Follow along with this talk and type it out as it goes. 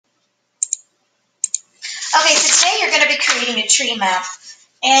today you're going to be creating a tree map.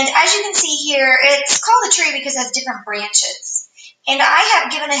 And as you can see here, it's called a tree because it has different branches. And I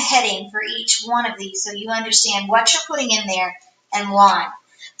have given a heading for each one of these so you understand what you're putting in there and why.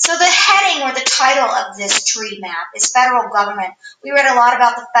 So the heading or the title of this tree map is federal government. We read a lot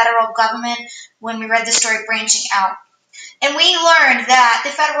about the federal government when we read the story Branching Out. And we learned that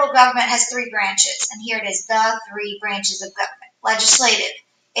the federal government has three branches. And here it is, the three branches of government: legislative,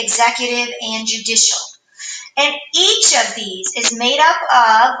 executive, and judicial. And each of these is made up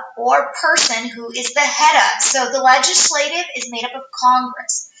of, or person who is the head of. So the legislative is made up of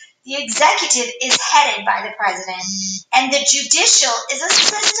Congress. The executive is headed by the president. And the judicial is a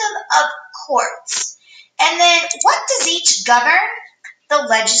system of courts. And then what does each govern? The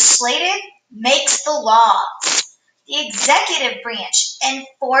legislative makes the laws. The executive branch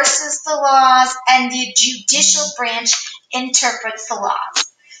enforces the laws, and the judicial branch interprets the laws.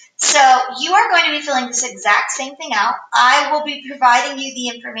 So you are going to be filling this exact same thing out. I will be providing you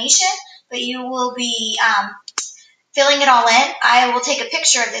the information, but you will be filling it all in. I will take a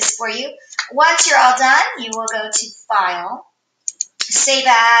picture of this for you. Once you're all done, you will go to File, Save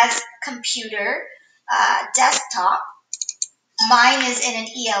As, Computer, Desktop. Mine is in an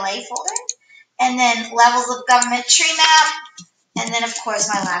ELA folder. And then Levels of Government Tree Map. And then, of course,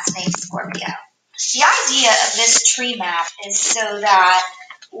 my last name, Scorpio. The idea of this tree map is so that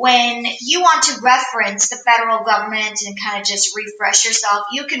when you want to reference the federal government and kind of just refresh yourself,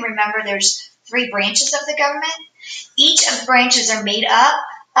 you can remember there's three branches of the government. Each of the branches are made up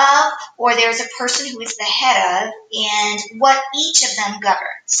of, or there's a person who is the head of, and what each of them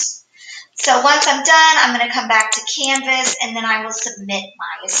governs. So once I'm done, I'm going to come back to Canvas, and then I will submit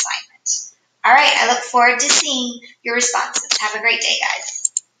my assignment. All right, I look forward to seeing your responses. Have a great day, guys.